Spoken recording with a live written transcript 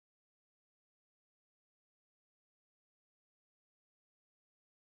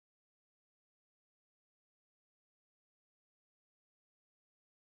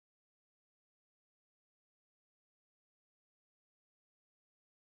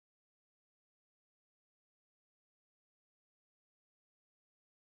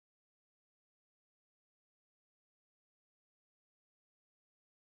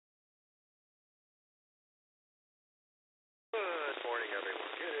Good morning,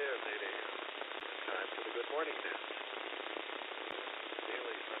 everyone. It is 8 a.m. It's time for the Good Morning Nest.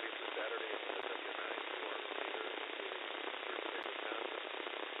 Daily, Sunday through Saturday at the W9 to our receivers, including Sturgeon, Wisconsin.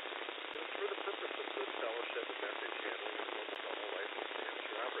 It is for the purpose of good fellowship and message handling of local double licensed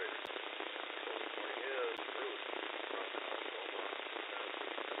amateur operators. So this morning is Bruce from Oklahoma,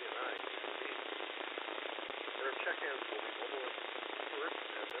 W9 UB. Their check-ins will be mobile first,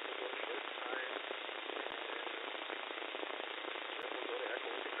 and then we'll go to short time.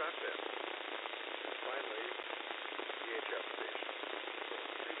 Process. And finally, VHF station. So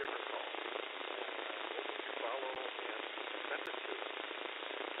 3 different calls. What would you follow and send it to?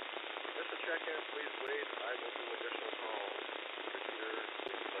 If you miss a check-in, please wait. I will do additional calls. Repeater,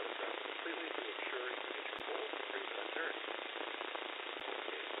 please let us down completely to ensure you get your goals and treat on turn.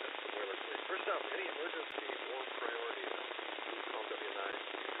 Okay, that's the boilerplate. First up, any emergency or priority, please call W9.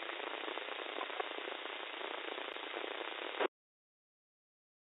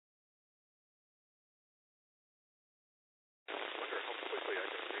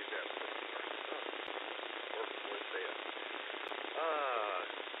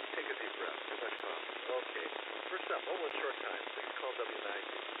 Take a deep breath. Too much coffee. Okay. First up, mobile in short time. Please call W9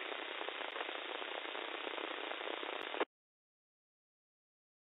 UB.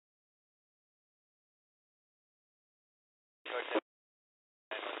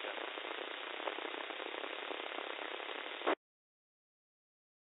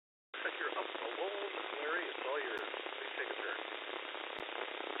 Looks like you're up alone, Larry. It's all yours. Please take a turn.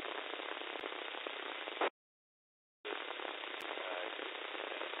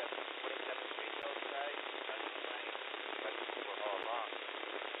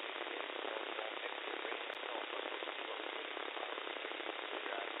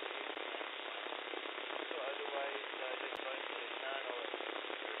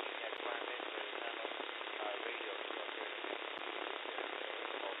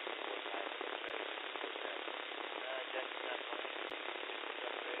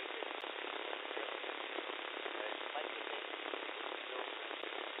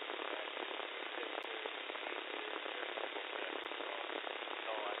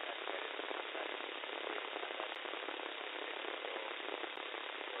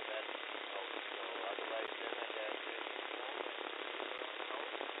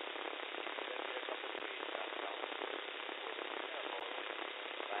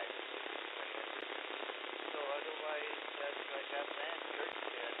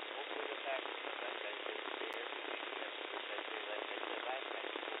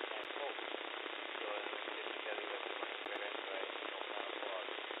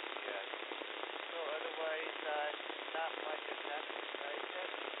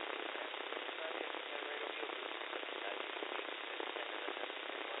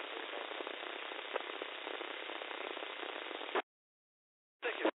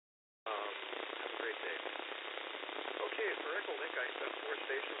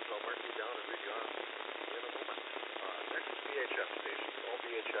 Stations. I'll mark you down and read you off in a moment. Next, VHF stations. All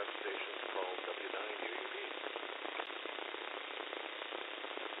VHF stations call W9 UUB.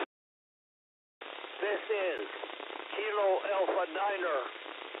 This is Kilo Alpha Niner,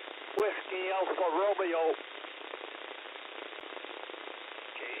 Whiskey Alpha Romeo.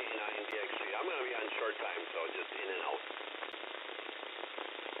 K9DXG. I'm going to be on short time, so just in and out.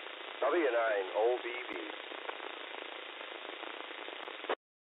 W9 OBB.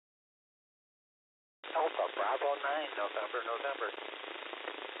 Alpha Bravo 9, November.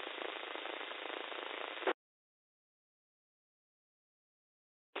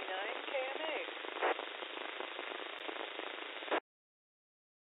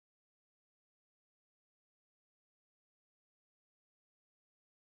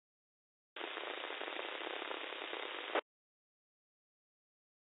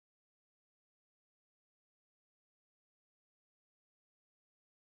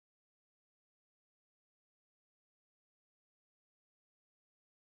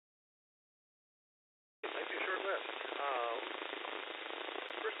 Might be short-lived.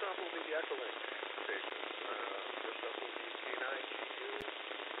 First off will be the Echolink stations. First up will be K9GU,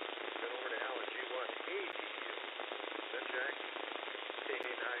 then over to Alan G1ADU, then Jack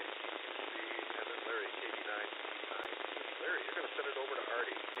KA9EUC, and then Larry KB9E9. Larry, you're going to send it over to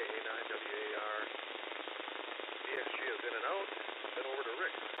Artie KA9WAR. DXG is in and out, then over to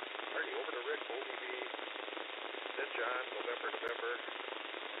Rick. Artie, over to Rick, OBB, then John, November,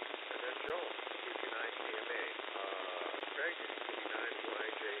 and then Joe. KP9KMA. Craig,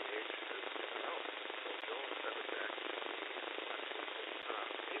 KP9YJH is in and out. So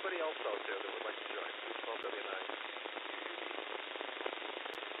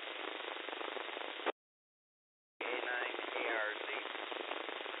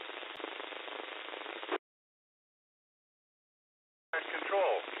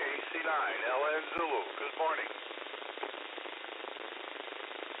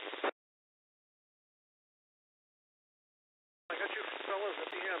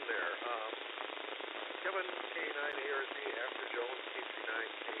K9 ARZ after Jones, KC9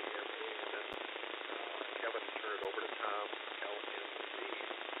 KMA, and then Kevin turn it over to Tom, LNZ.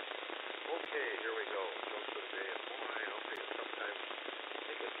 Okay, here we go. Jokes of the day, and boy, I'll tell you, sometimes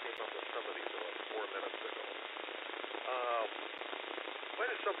I just came up with some of these about 4 minutes ago. Why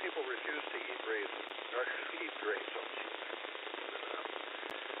do some people refuse to eat raisins? Or eat grapes? Oh, geez.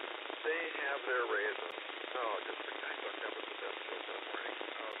 They have their raisins. Oh, just a guy thought that was the best joke of the morning.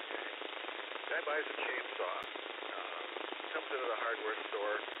 Okay. Guy buys a chainsaw. Comes into the hardware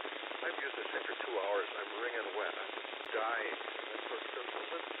store. I've used this thing for 2 hours. I'm wringing wet. I'm just dying. And the clerk says, well,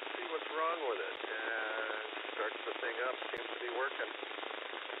 let's see what's wrong with it. And starts the thing up. Seems to be working.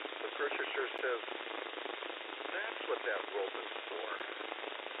 The purchaser says, that's what that rope is for.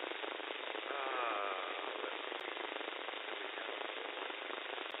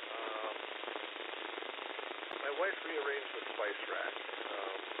 My wife rearranged the spice rack,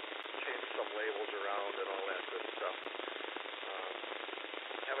 changed some labels around and all that good stuff.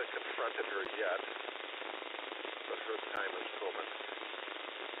 Haven't confronted her yet, but her time is coming.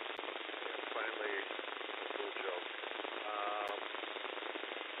 And finally, a little joke.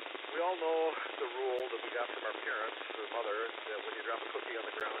 We all know the rule that we got from our parents, or mother, that when you drop a cookie on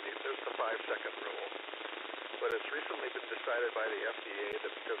the ground, there's the 5-second rule. But it's recently been decided by the FDA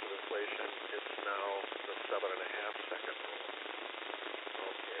that because of inflation, it's now the 7.5-second rule.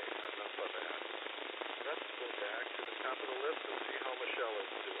 Okay, enough of that. Let's go back to the top of the list and see how Michelle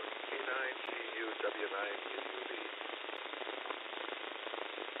is doing. K9GUW9UUV.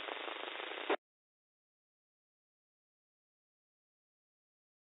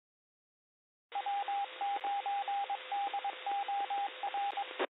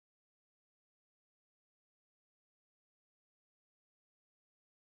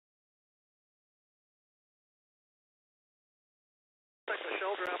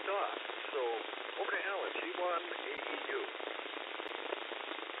 Michelle dropped off, so over to Alan, G1 AEU.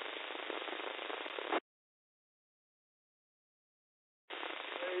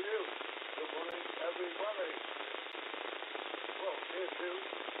 AEU, good morning, everybody. Well, this is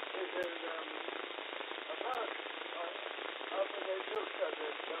about after they looked at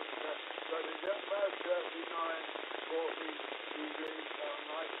it, but it got about 39, 40 degrees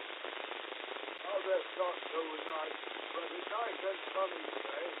Fahrenheit. That's not so nice, but it's nice and sunny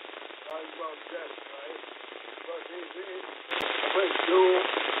today. Well, yesterday, but it is with too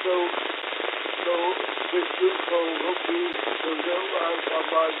cold to go out on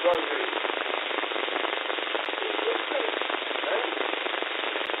my buggy. It's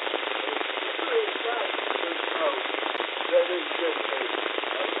really nice to know that it's just me.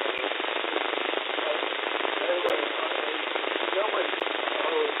 Anyway, going,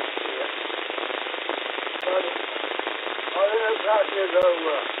 oh, yeah. But I have that,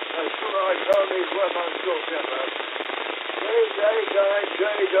 that's what I told me what I'm talking about.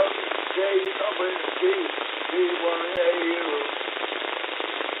 JWD1AU.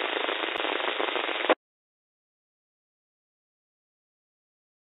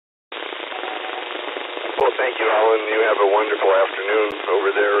 Well, thank you, Alan. You have a wonderful afternoon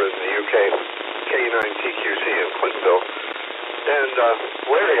over there in the UK. K9TQC in Clintonville. And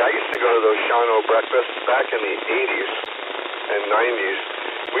Larry, I used to go to those Shawano breakfasts back in the 80s and 90s.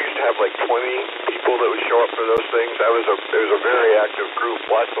 We used to have like 20 people that would show up for those things. It was a very active group,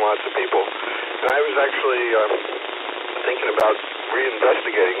 lots and lots of people. And I was actually thinking about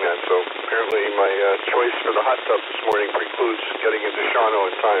reinvestigating that. So apparently my choice for the hot tub this morning precludes getting into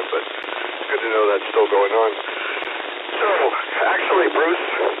Shawano in time, but it's good to know that's still going on. So actually, Bruce,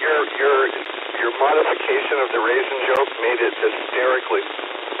 your modification of the raisin joke made it hysterically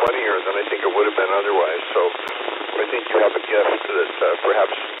funnier than I think it would have been otherwise. So I think you have a gift that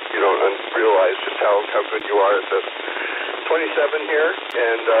perhaps you don't realize just how good you are at this. 27 here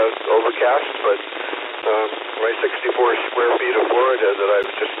and overcast, but my 64 square feet of Florida that I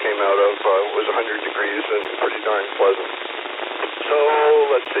just came out of was 100 degrees and pretty darn pleasant. So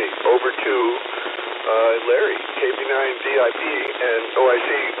let's see, over to Larry, KB9DIP, and I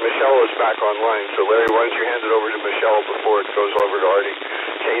see Michelle is back online. So Larry, why don't you hand it over to Michelle before it goes over to Artie?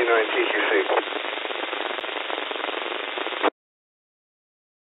 K9TQC.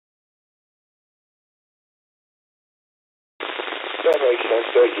 That makes sense,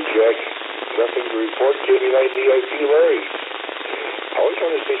 thank you, Jack. Nothing to report, KB9DIP, Larry. I always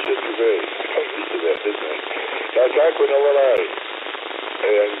want to say Sister Bay. I got used to that, didn't I? Now, Jack with Illinois.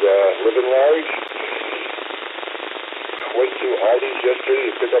 And living large. Went to Aldi's yesterday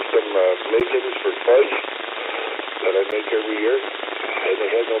to pick up some Lakins for fudge that I make every year. And they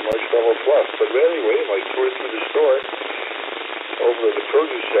had no marshmallow fluff. But anyway, my tour through the store, over in the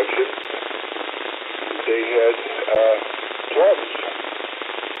produce section, they had plums,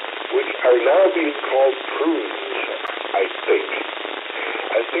 which are now being called prunes, I think.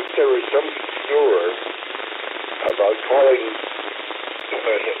 I think there was some furor about calling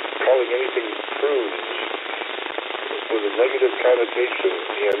anything prunes with a negative connotation,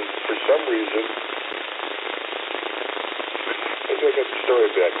 and for some reason, maybe I got the story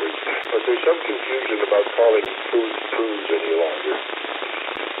backwards, but there's some confusion about calling foods prunes any longer.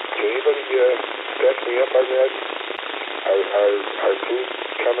 Can anybody back me up on that? Our food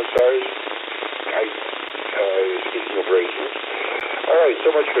commissars? Speaking of raisins. All right,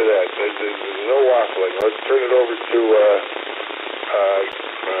 so much for that. There's no waffling. Let's turn it over to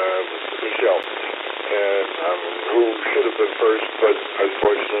Michelle, and who should have been first, but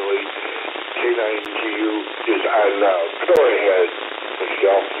unfortunately, K9GU is on now. Go ahead,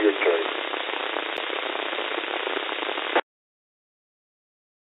 Michelle, your turn.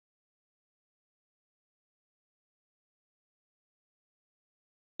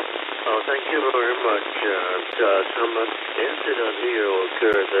 Thank you very much, Josh. Some incident here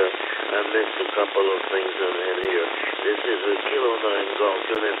occurred. I missed a couple of things in here. This is a Kilo 9 Golf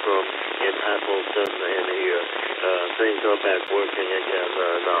uniform in Appleton in here. Things are back working again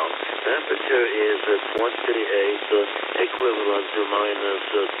now. Temperature is 28, equivalent to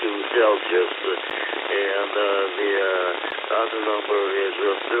 -2 Celsius. And the other number is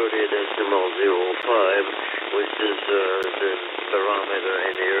 30.05, which is the barometer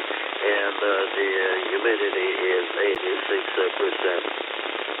in here. And the humidity is 86%.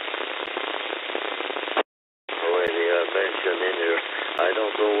 Already mentioned in here. I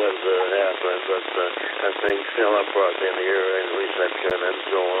don't know what happened, but I think fell apart in here in reception and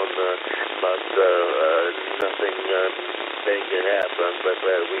so on. But nothing big happened, but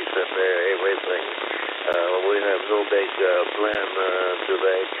we set everything. We have no big plan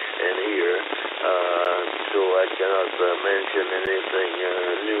today in here, so I cannot mention anything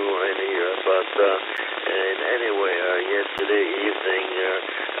new in here. But anyway, yesterday evening,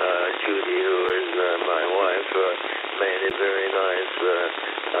 Judy, who is my wife, made a very nice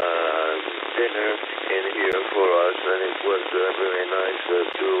dinner in here for us, and it was very nice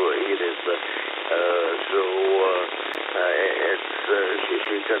to eat it.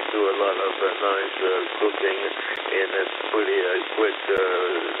 She can do a lot of nice cooking in a pretty quick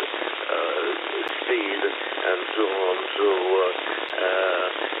speed and so on. So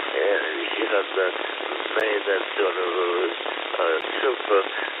she had made that sort of soup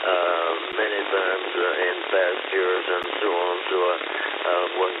many times in past years and so on. So I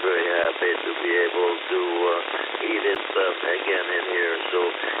was very happy to be able to eat it again in here. So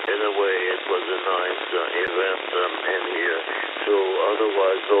in a way, it was a nice event in here. So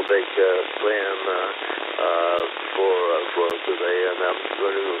otherwise, no big plan for today, and I'm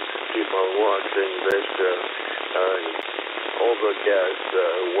going to keep on watching this overcast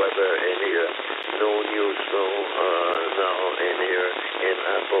weather in here. No new snow now in here in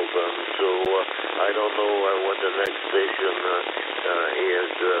Appleton. So I don't know what the next station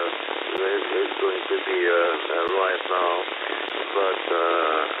is going to be right now. But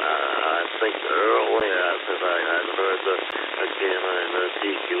I think earlier tonight I heard again in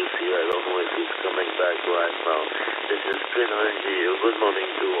TQC. I don't know if he's coming back right now. This is K9GU. Good morning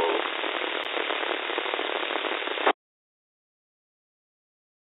to all.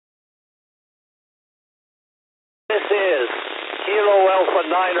 This is Kilo Alpha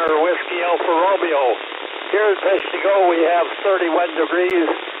Niner Whiskey Alpha Romeo. Here in Peshtigo we have 31 degrees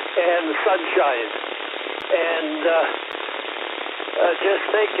and sunshine. And just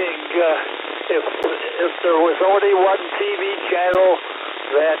thinking, if there was only one TV channel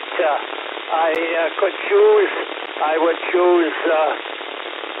that I could choose, I would choose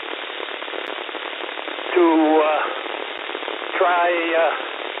to try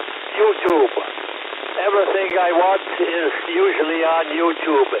YouTube. Everything I want is usually on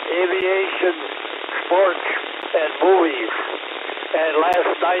YouTube. Aviation, sports, and movies. And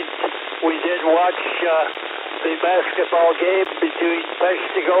last night we did watch the basketball game between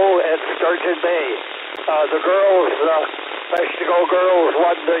Peshtigo and Sturgeon Bay. The girls, Peshtigo girls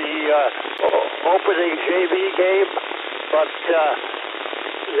won the opening JV game, but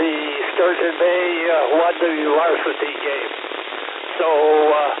the Sturgeon Bay won the varsity game. So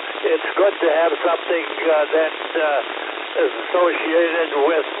it's good to have something that is associated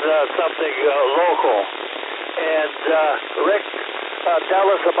with something local. And Rick, tell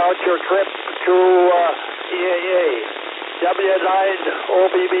us about your trip to EAA.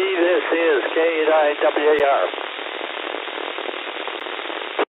 W9OBB, this is K9WAR.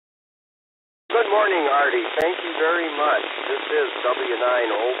 Good morning, Artie. Thank you very much. This is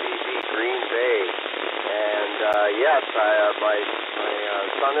W9OBB Green Bay. And yes, my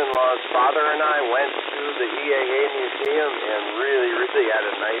son-in-law's father and I went to the EAA museum and really had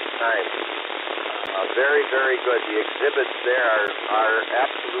a nice time. Very, very good. The exhibits there are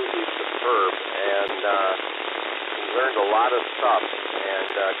absolutely superb, and we learned a lot of stuff.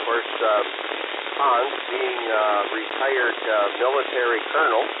 And of course, Hans, being a retired military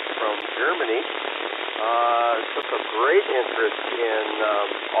colonel from Germany, took a great interest in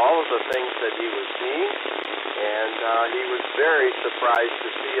all of the things that he was seeing, and he was very surprised to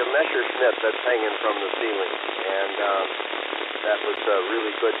see a Messerschmitt that's hanging from the ceiling. And that was a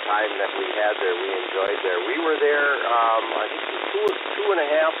really good time that we had there. We enjoyed there. We were there, I think, for 2.5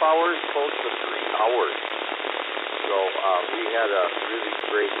 hours, close to 3 hours. So we had a really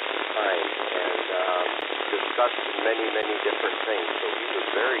great time and discussed many, many different things. So he was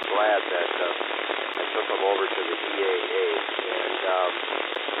very glad that I took him over to the EAA. And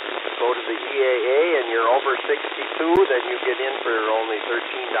go to the EAA and you're over 62, then you get in for only $13.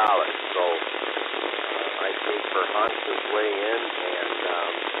 So I paid for Hans's way in, and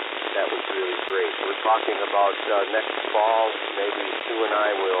that was really great. We're talking about next fall, maybe Sue and I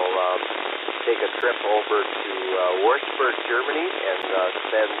will take a trip over to Würzburg, Germany, and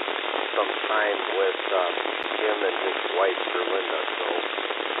spend some time with him and his wife, Berlinda. So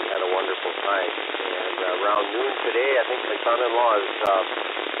we had a wonderful time. And around noon today, I think my son-in-law is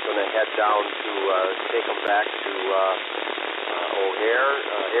going to head down to take him back to O'Hare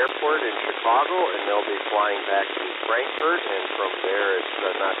Airport in Chicago, and they'll be flying back to Frankfurt, and from there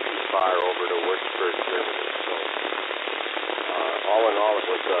it's not too far over to Würzburg, Germany. So all in all, it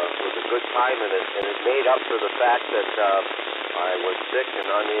was a good time, and it made up for the fact that I was sick and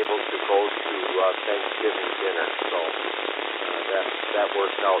unable to go to Thanksgiving dinner. So that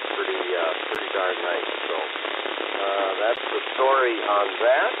worked out pretty darn nice. So that's the story on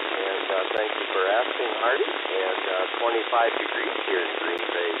that, and thank you for asking, Artie. And 25 degrees here in Green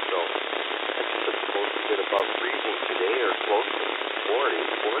Bay, so it's supposed to get above freezing today, or close to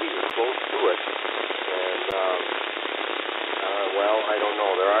 40 or close to it. And well, I don't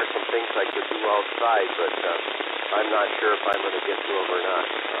know. There are some things I could do outside, but I'm not sure if I'm going to get to them or not.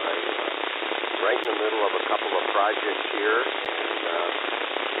 I'm right in the middle of a couple of projects here, and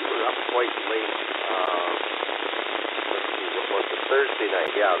we were up quite late. Was it Thursday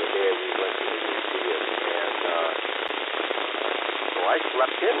night? Yeah, the day we went to the museum, and so I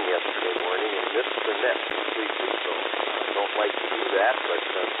slept in yesterday morning and missed the net completely. So I don't like to do that, but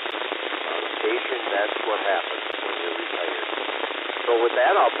on occasion, that's what happens when you're retired. So with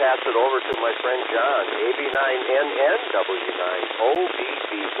that, I'll pass it over to my friend John, AB9NNW9OBB.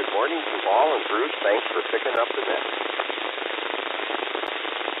 Good morning to all, and Bruce, thanks for picking up the net.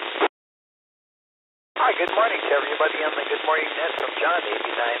 Hi, good morning to everybody on the Good Morning Net from John,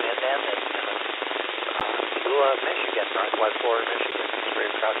 AB9NN in Missoula, Michigan, northwest Florida, Michigan,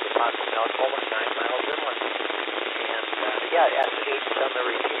 straight across the pond from Elkhorn, 9 miles inland. And yeah, at 8 on the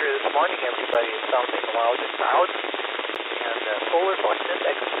repeater this morning, everybody is sounding loud and proud. And solar flux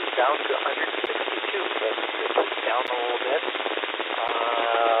index is down to 162. It's down a little bit.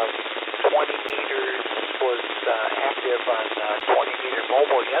 20 meters was active on 20-meter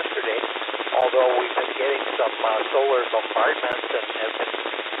mobile yesterday, although we've been getting some solar bombardments and have been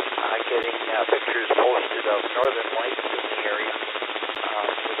getting pictures posted of northern lights in the area.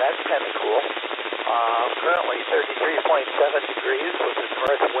 So that's kind of cool. Currently 33.7 degrees with a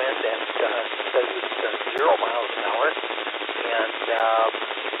north wind, and says it's 0 miles an hour. And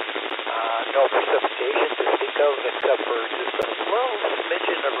no precipitation to speak of, except for just a little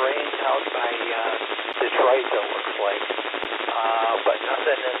smidgen of rain out by Detroit, it looks like. But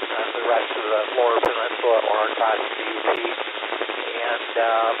nothing in the rest of the lower peninsula or across the UP. And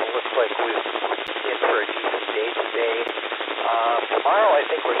it looks like we're in for a decent day today. Tomorrow, I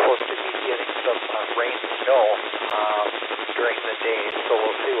think we're supposed to be getting some rain and snow during the day, so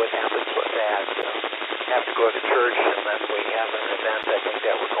we'll see what happens with that. Have to go to church, and then we have an event, I think,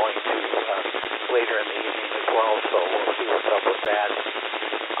 that we're going to later in the evening as well, so we'll see what's up with that.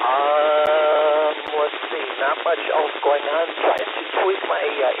 Let's see, not much else going on. Trying to tweak my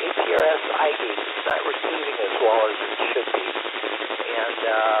APRS iGate. It's not receiving as well as it should be. And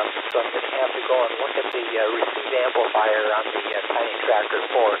so I'm going to have to go and look at the receive amplifier on the Tiny Tracker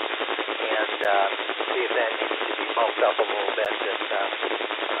 4 and see if that needs to be bumped up a little bit, and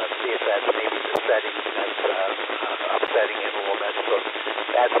see if that's maybe the setting that's upsetting it a little bit. So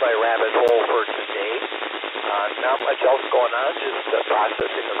that's my rabbit hole for today. Not much else going on, just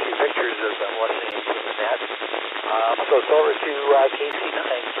processing a few pictures as I'm listening to the net. So it's over to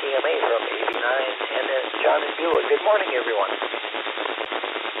KC9 KMA from 89, and then John and Beulah. Good morning, everyone.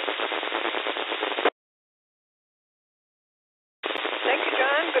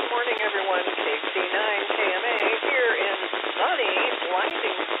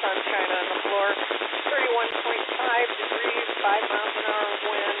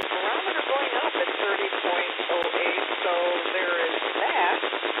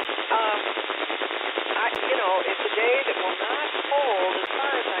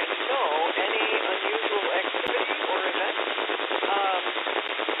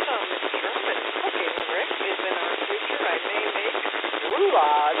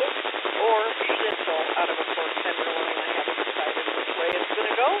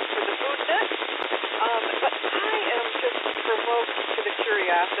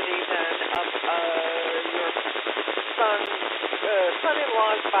 curiosity then of your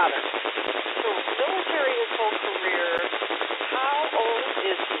son-in-law's father. So military his whole career. How old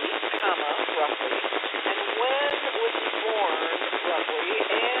is he, roughly? And when was he born, roughly?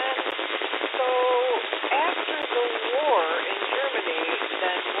 And so after the war in Germany,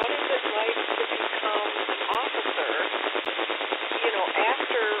 then what is it like to become an officer? You know,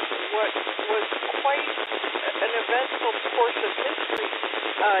 after what was quite an eventful course of history.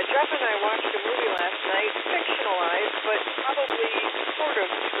 Jeff and I watched a movie last night, fictionalized, but probably sort of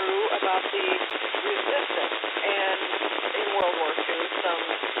true, about the resistance. And in World War II, some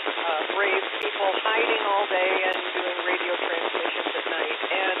brave people hiding all day and doing radio transmissions at night.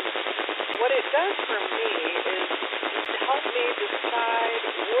 And what it does for me is help me decide,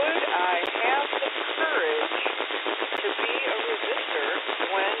 would I have the courage to be a resistor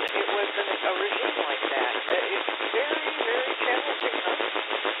when it was a regime like that? It's very, very challenging, huh?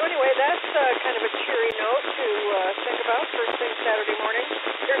 So anyway, that's kind of a cheery note to think about first thing Saturday morning.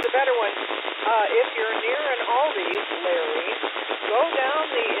 Here's a better one. If you're near an Aldi's, Larry, go down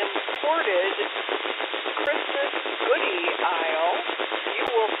the imported Christmas goodie aisle. You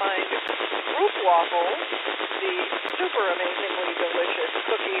will find Roop Waffles, the super amazingly delicious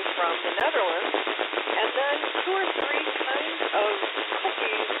cookie from the Netherlands, and then 2 or 3 kinds of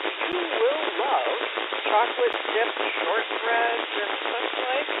cookies you will love, chocolate dipped shortbreads and such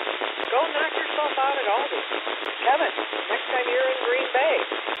like. Go knock yourself out at Aldi. Kevin, next time you're in Green Bay,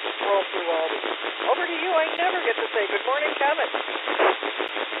 roll through Aldi. Over to you. I never get to say good morning, Kevin.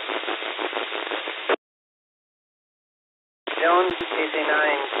 Jones,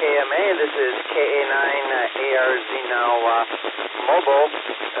 KC9KMA. This is KA9ARZ now mobile.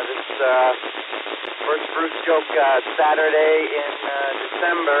 This first Bruce joke Saturday in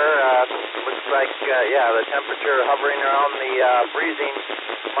December. Looks like, the temperature hovering around the freezing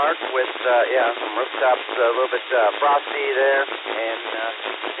mark with, some rooftops a little bit frosty there. And,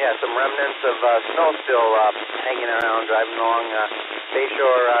 some remnants of snow still hanging around, driving along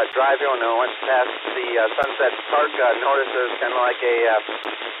Bayshore Drive here. When I went past the Sunset Park, noticed there's kind of like a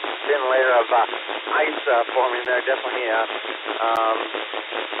thin layer of ice forming there. Definitely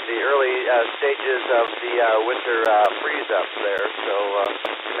the early stages of the winter freeze-up there. So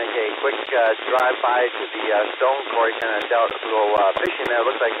make a quick drive-by to the stone quarry. Kind of doubt if we'll go fishing there.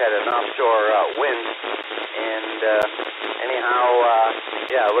 Looks like it had an offshore wind. And anyhow,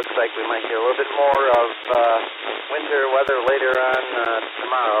 looks like we might get a little bit more of winter weather later on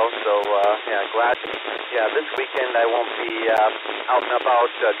tomorrow. So, glad. This weekend I won't be out and about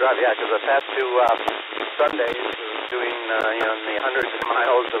driving. Because the past 2 Sundays was doing, the hundreds of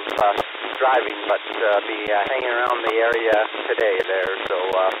miles of driving, but be hanging around the area today there. So,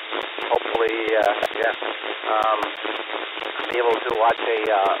 hopefully, be able to watch a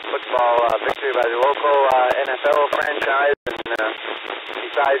football victory by the local NFL franchise, and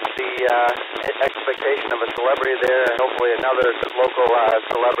besides the expectation of a celebrity there, hopefully another local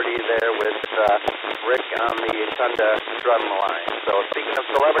celebrity there with Rick on the Sunda drum line. So speaking of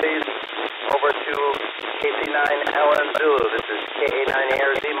celebrities, over to KC9LN Zulu. This is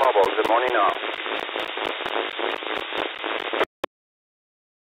KA9ARZ Mobile. Good morning all.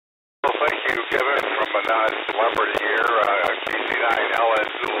 Thank you, Kevin, from a non-celebrity here, KC9LN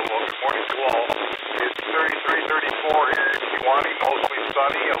Zulu. Well, good morning to all. It's 33-34 here in Kewanee, mostly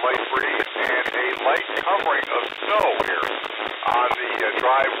sunny, a light breeze, and a light covering of snow here on the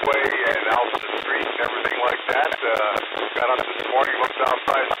driveway and out the street and everything like that. Got up this morning, looked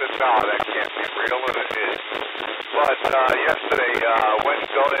outside and said, no, that can't be real, and it is. But yesterday, went and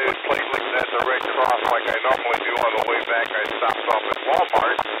donated platelets at the Red Cross like I normally do. On the way back, I stopped off at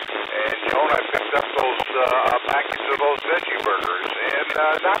Walmart, and Joan, I picked up those packets of those veggie burgers, and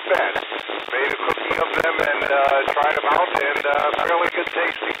not bad. Made a cookie of them and tried them out, and fairly good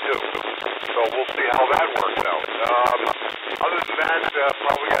tasting too. So we'll see how that works out. Other than that,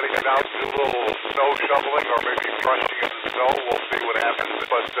 probably got to get out and do a little snow shoveling or maybe crushing in the snow. We'll see what happens.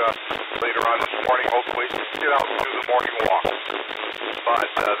 But later on this morning, hopefully, get out and do the morning walk. But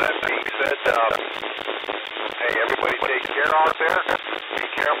that being said, hey, everybody take care out there. Be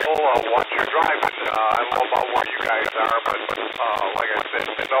careful. Watch your driving. I don't know about where you guys are, but like I said,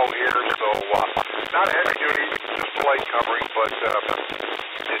 snow here, so not heavy duty, just a light covering, but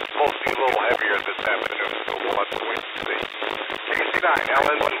it's supposed to be a little heavier this afternoon, so we'll have to wait and see. KC9,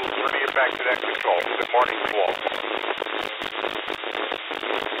 LN2, turning it back to that control. Good morning to all.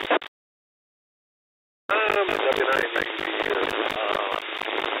 W9 next to you.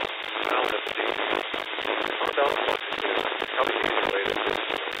 Now let's see. Found out coming related to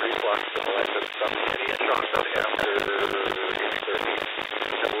reflux and all that good stuff. Any shock coming after 8:30.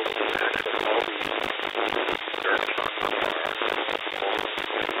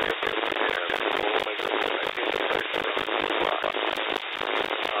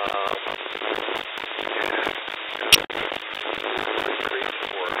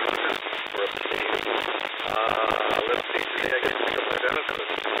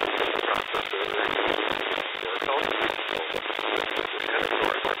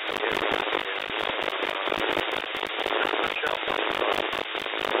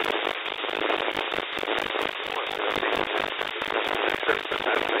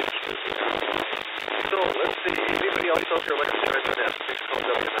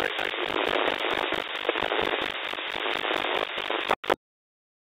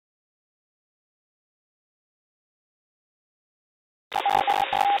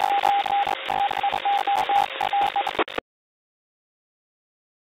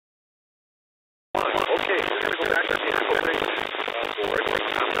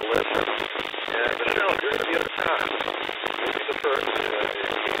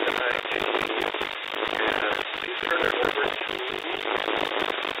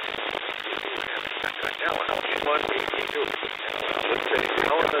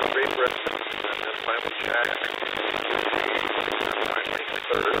 check. Finally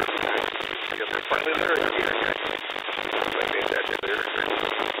third. I guess they're finally there again. I made that clear.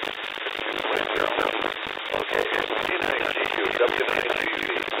 Okay, C9GU,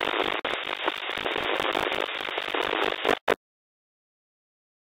 W9GV.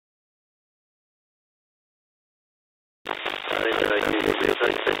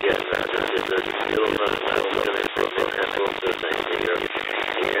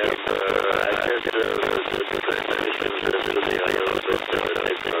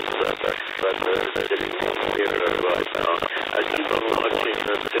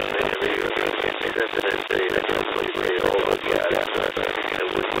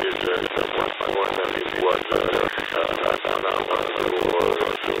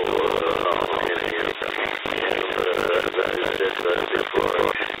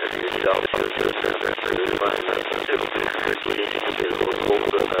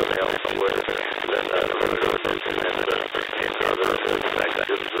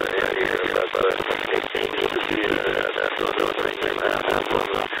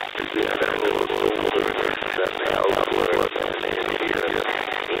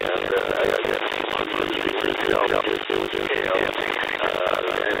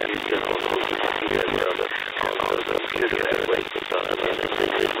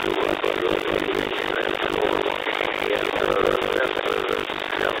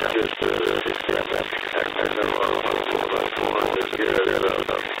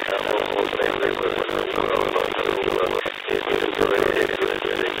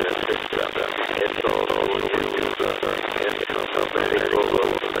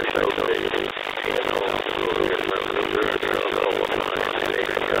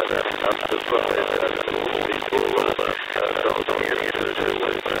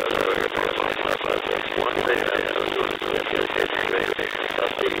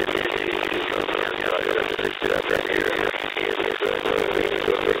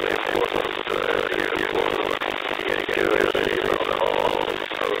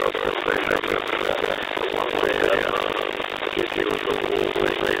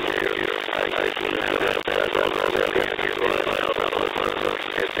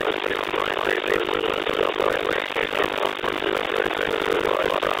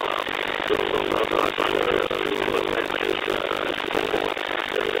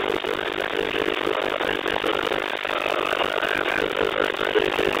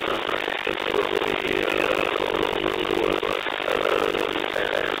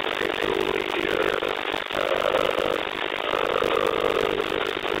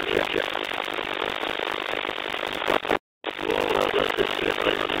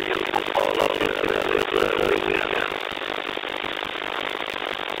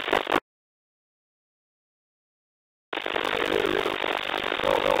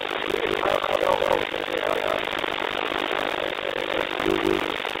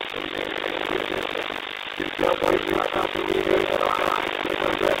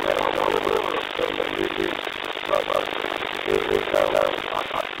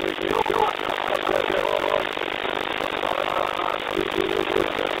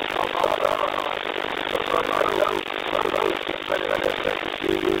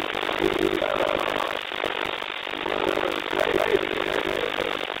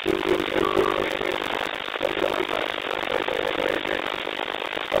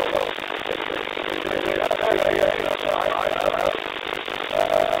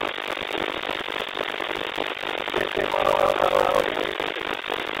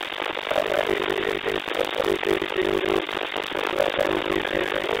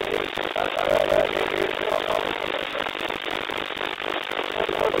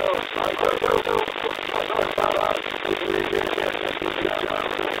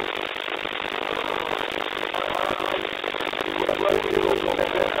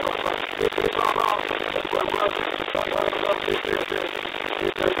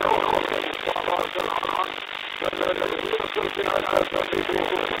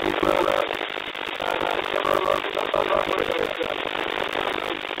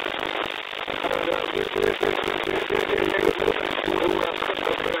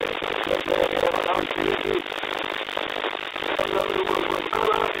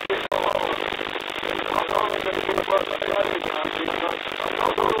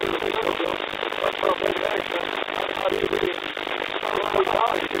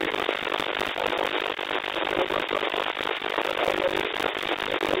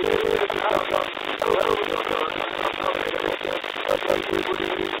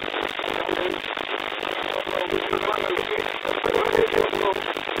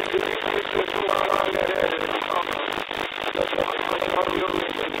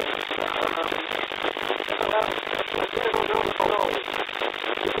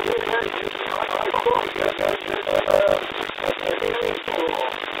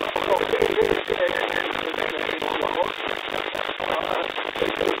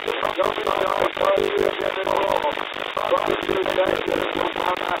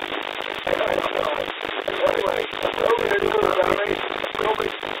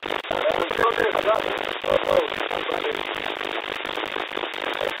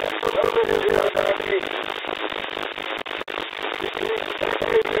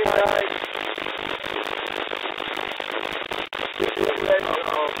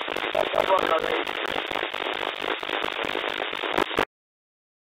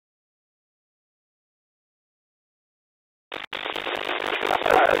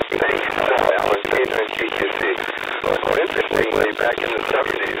 Interestingly, back in the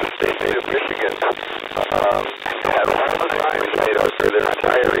 70s, the state of Michigan had all the signs made up for their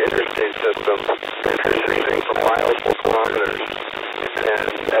entire interstate system, interstate for miles or kilometers, and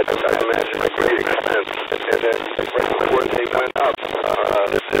at I imagine a great expense. And then right before they went up,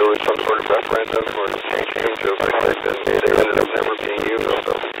 there was some sort of referendum or change of site, and they ended up never being used.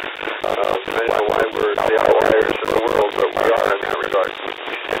 So, I don't know why we're the outliers in the world, but we are in that regard.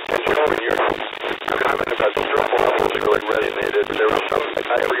 And Joe, when your comment about the struggle levels really resonated. There was some,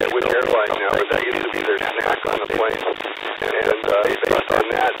 I forget which airline now, but that used to be their snack on the plane. And based on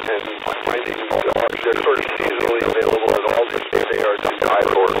that and finding they're sort of seasonally available at all these days, they are to die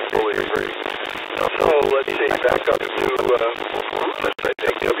for. Fully agree. So let's see, back up to, I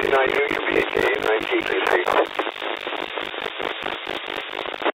think W9U, UBK, 9TKC.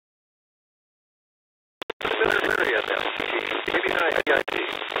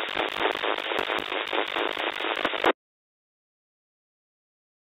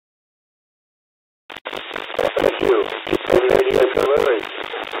 Thank you.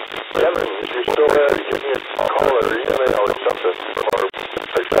 Kevin, if you're still there, give me a call or email or something, or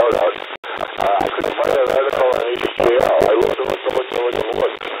a shout out. I couldn't find an article on HTL. I looked.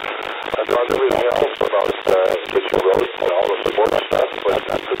 I found everything else about Kitchen Road and all the support stuff, but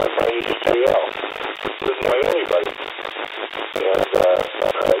I couldn't find HTL. Couldn't find anybody. And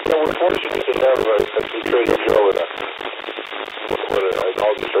we're fortunate to have a Trader Joe and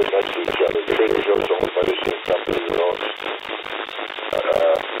all these right next to each other. Trader Joe's owned by the same company that owns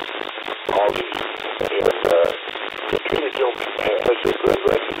all these. And Trader Joe has a good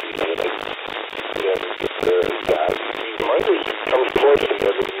recipe in it. And miners comes close to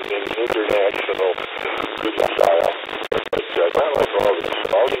them in international good style. But not like all these.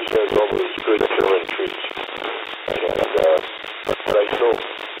 All these has all these good killing trees. But I still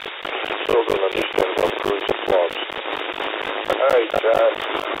don't understand about fruits and plums. All right,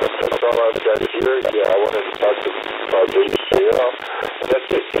 that's all I've got here. Yeah, I wanted to talk about HCL, and that's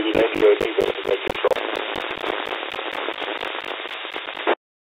it. Maybe 90 I think that's the control.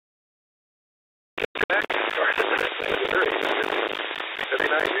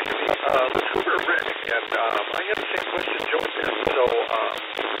 I had the same question Joe did. So,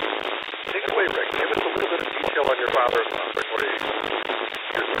 take it away, Rick. Give us a little bit of detail on your father-in-law.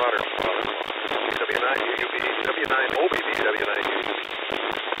 Your father-in-law. W9 OBB, W9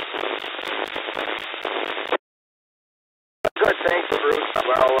 Good, thanks, Bruce.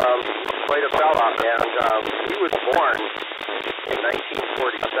 Well, quite a fella, and he was born in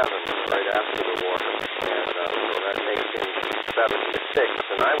 1947, right after the war, and so that makes him 76,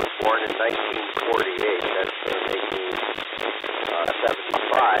 and I was born in 1948. That's making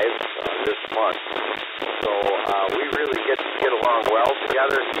 75 this month. So we really get along well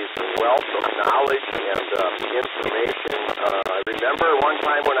together. He's a wealth of knowledge and information. I remember one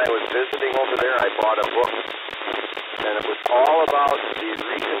time when I was visiting over there, I bought a book, and it was all about the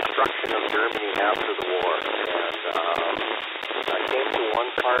reconstruction of Germany after the war. And I came to one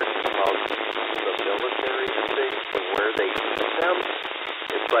part about the military things and where they keep them.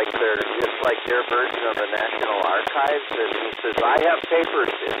 It's like their version of the National Archives. And he says, I have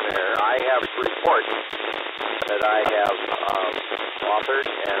papers in there. I have reports that I have authored,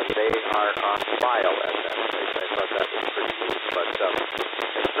 and they are on file at that place. I thought that was pretty neat. But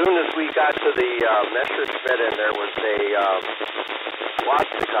as soon as we got to the Messerschmitt and there was a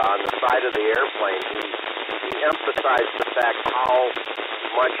swastika on the side of the airplane, he emphasized the fact how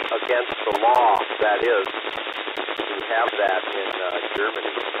much against the law that is to have that in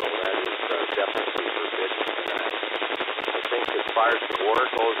Germany. So that is definitely forbidden. And I think as far as the war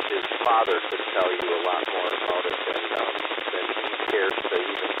goes, his father could tell you a lot more about it than he cares to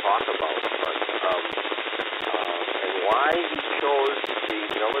even talk about. But and why he chose the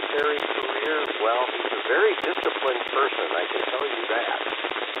military career, well, he's a very disciplined person, I can tell you that.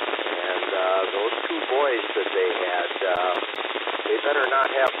 And those two boys that they had, they better not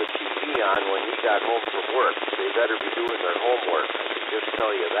have the TV on when he got home from work. They better be doing their homework, I can just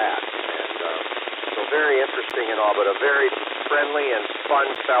tell you that. And so very interesting and all, but a very friendly and fun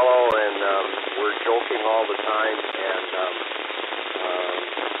fellow, and we're joking all the time, and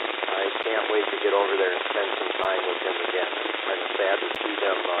I can't wait to get over there and spend some time with him again. It's kind of sad to see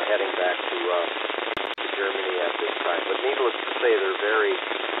them heading back to Germany at this time. But needless to say, they're very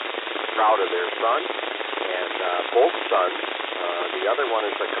proud of their son, and both sons. The other one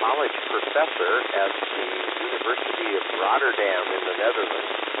is a college professor at the University of Rotterdam in the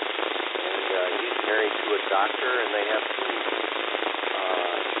Netherlands, and he's married to a doctor, and they have two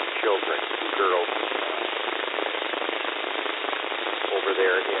children, two girls, over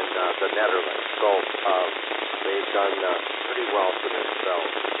there in the Netherlands. So they've done pretty well for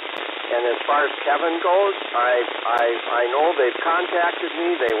themselves. And as far as Kevin goes, I know they've contacted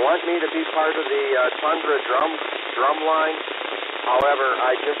me. They want me to be part of the Tundra drum line. However,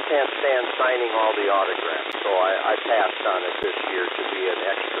 I just can't stand signing all the autographs, so I passed on it this year to be an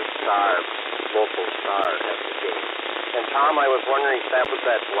extra star, local star at the game. And Tom, I was wondering if that was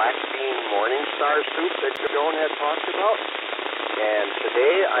that black bean Morning Star soup that Joan had talked about. And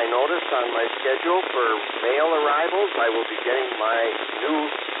today I noticed on my schedule for mail arrivals, I will be getting my new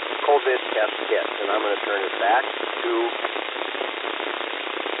COVID test kit, and I'm going to turn it back to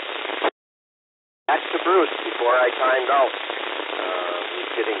Bruce before I timed out.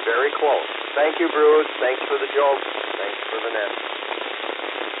 He's getting very close. Thank you, Bruce. Thanks for the joke. Thanks for the net.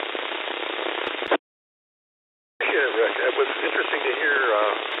 Yeah, Rick, it was interesting to hear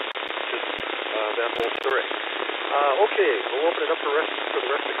just that whole story. Okay, we'll open it up for the rest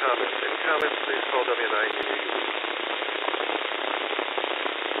of the comments. Any comments, please call W9 immediately.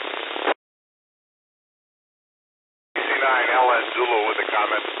 LN Zulu with a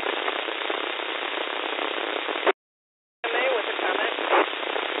comment. MA with a comment.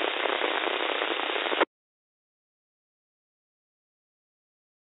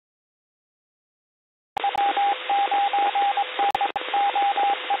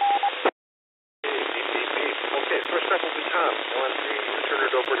 Okay, first up will be Tom. LNC, turn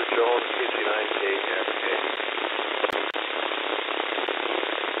it over to Joan, KC9KFK.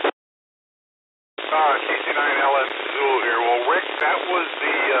 KC9LN Zulu here. Well, Rick, that was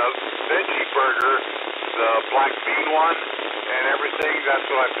the veggie burger, the black bean one, and everything. That's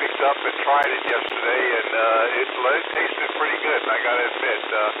what I picked up and tried it yesterday, and it tasted pretty good. I got to admit,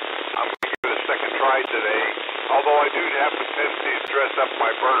 I'm going to give it a second try today. Although I do have the tendency to dress up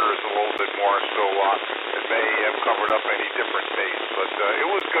my burgers a little bit more, so it may have covered up any different tastes. But it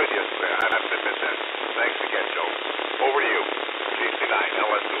was good yesterday. I have to admit that. Thanks again, Joe. Over to you,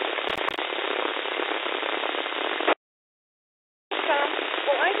 KC9LN Zulu.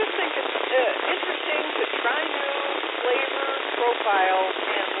 Well, I just think it's interesting to try new flavor profiles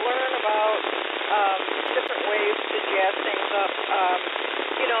and learn about different ways to jazz things up.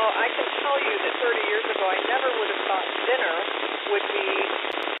 I can tell you that 30 years ago I never would have thought dinner would be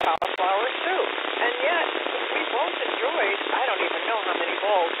cauliflower soup. And yet, we both enjoyed, I don't even know how many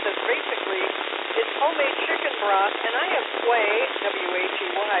bowls, because basically it's homemade chicken broth, and I have whey,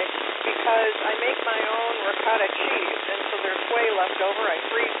 W-H-E-Y, because I make my own ricotta cheese, and so there's whey left over. I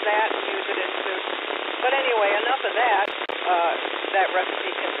freeze that and use it in soup. But anyway, enough of that. That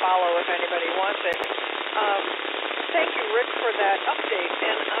recipe can follow if anybody wants it. Thank you, Rick, for that update.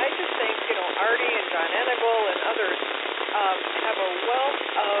 And I just think, Artie and John Ennigle and others have a wealth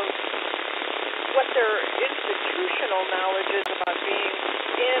of what their institutional knowledge is about being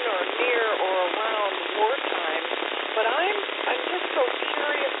in or near or around wartime. But I'm just so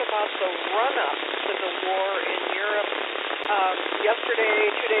curious about the run-up to the war in Europe. Yesterday,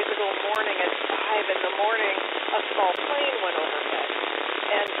 2 days ago morning at 5 in the morning, a small plane went overhead.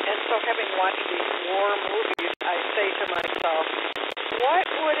 And so having watched these war movies, I say to myself, what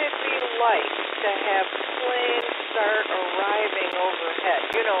would it be like to have planes start arriving overhead?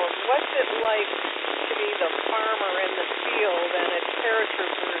 What's it like to be the farmer in the field and it's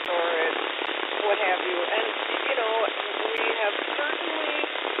paratroopers or it's what have you? And, we have certainly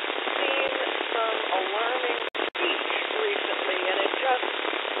seen some alarming speech recently, and it just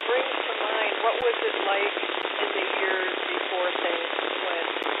brings to mind what was it like in the years before things went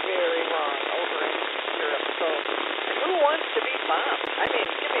very wrong over in Europe. So who wants to be bombed? I mean,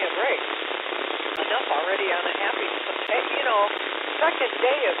 give me a break. Enough already on a happy, second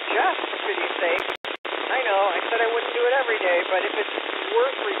day of jest, for pity's sake. I know, I said I wouldn't do it every day, but if it's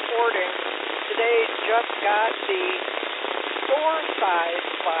worth reporting, today just got the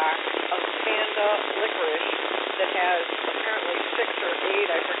store-sized box of Panda licorice that has apparently 6 or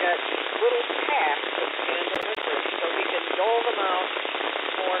 8, I forget, little packs of Panda licorice, so he can dole them out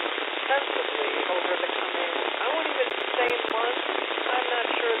more sensibly over the coming, I won't even say months. I'm not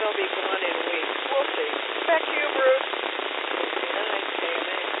sure they'll be gone in weeks. We'll see. Back to you, Bruce. 69K.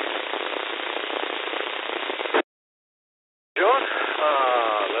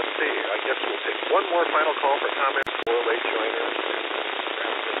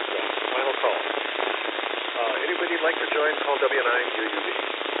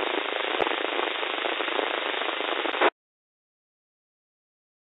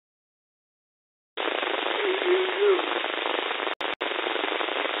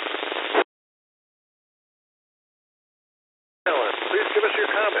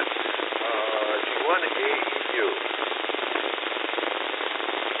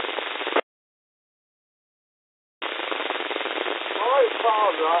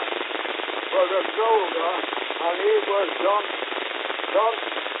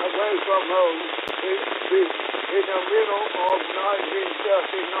 away from home in the middle of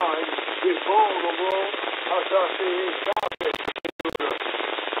 1939, before the war, after he started.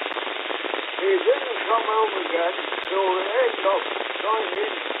 He didn't come home again till the end of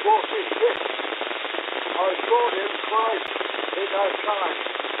 1946. I saw him twice in that time.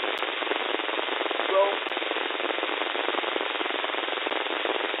 So,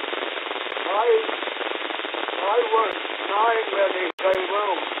 I was 9 when he came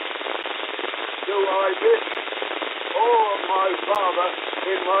home. So I missed all of my father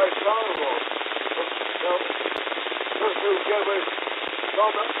in my childhood. So, just to give us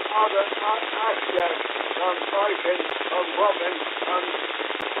some other aspects and fighting and bombing and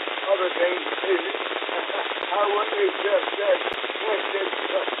other things is how what you just said affected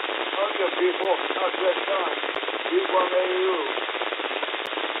other people at that time. You want to use.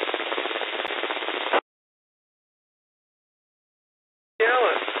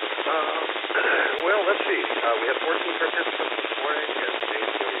 Alan, well, let's see. We had 14 participants this morning at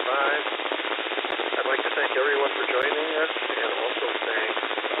 8:45. I'd like to thank everyone for joining us and also thank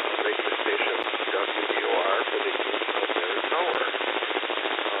radio station WDOR for the use of their tower.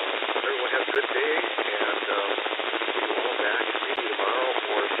 Everyone have a good day, and see you all back maybe tomorrow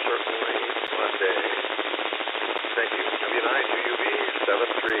or certainly Monday. Thank you. W9 UUB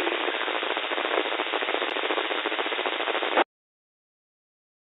 73.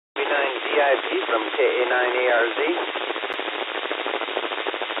 DIP from KA9ARZ.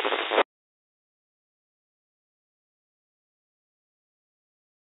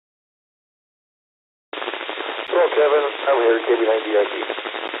 Hello, Kevin. I'm here at KB9DIP.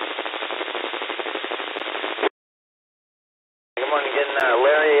 Good morning again,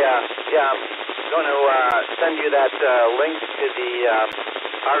 Larry. Yeah, I'm going to send you that link to the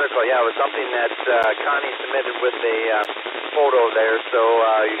article. Yeah, it was something that Connie submitted with a photo there, so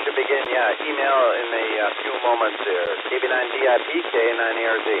you should be getting email in a few moments there. KB9DIP,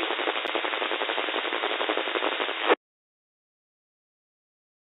 KA9ARZ.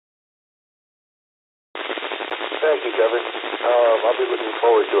 Thank you, Kevin. I'll be looking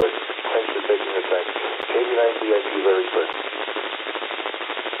forward to it.